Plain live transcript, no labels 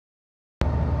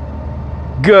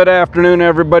Good afternoon,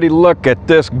 everybody. Look at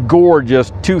this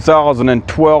gorgeous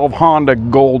 2012 Honda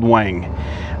Goldwing.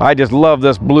 I just love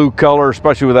this blue color,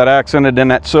 especially with that accented in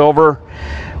that silver.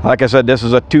 Like I said, this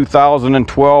is a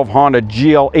 2012 Honda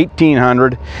GL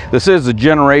 1800. This is the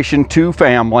Generation 2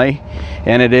 family,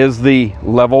 and it is the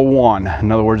level 1.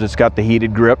 In other words, it's got the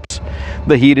heated grips,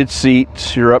 the heated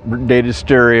seats, your updated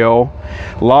stereo.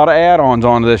 A lot of add-ons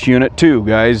onto this unit too,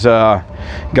 guys. Got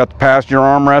the passenger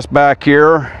armrest back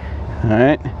here. All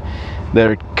right,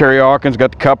 there, Kerry Hawkins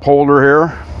got the cup holder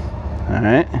here. All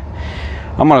right,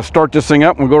 I'm going to start this thing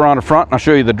up and we'll go around the front and I'll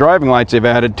show you the driving lights they've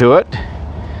added to it.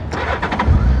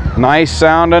 Nice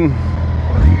sounding,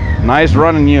 nice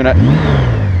running unit.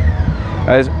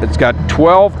 It's got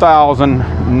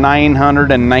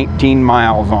 12,919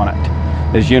 miles on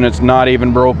it. This unit's not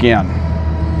even broke in.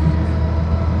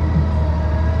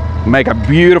 Make a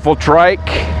beautiful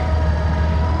trike.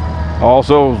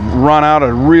 Also run out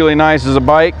of really nice as a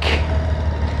bike.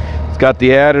 It's got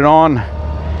the added on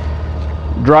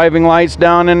driving lights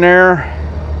down in there.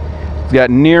 It's got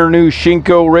near new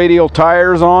Shinko radial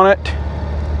tires on it.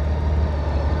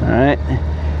 All right,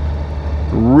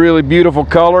 really beautiful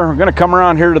color. We're gonna come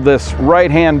around here to this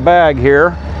right hand bag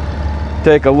here,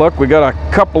 take a look. We got a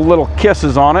couple little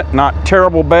kisses on it, not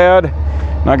terrible bad.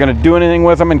 Not gonna do anything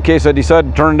with them in case I decide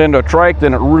to turn it into a trike,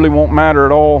 then it really won't matter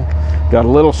at all. Got a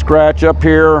little scratch up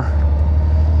here,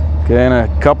 okay, and a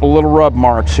couple little rub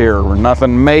marks here.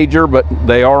 Nothing major, but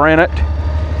they are in it.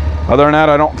 Other than that,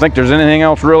 I don't think there's anything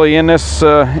else really in this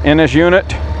unit.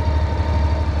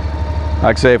 Like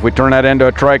I say, if we turn that into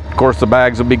a trike, of course the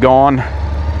bags will be gone.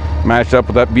 Matched up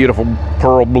with that beautiful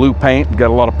pearl blue paint. Got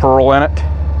a lot of pearl in it.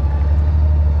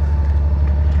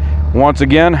 Once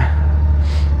again,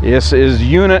 this is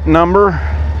unit number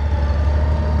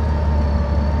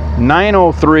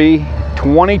 903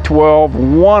 2012,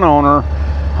 one owner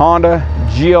Honda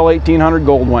GL 1800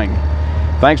 Goldwing.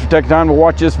 Thanks for taking time to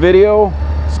watch this video.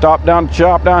 Stop down to the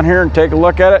shop down here and take a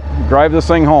look at it. Drive this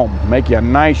thing home. Make you a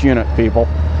nice unit, people.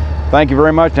 Thank you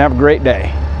very much and have a great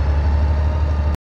day.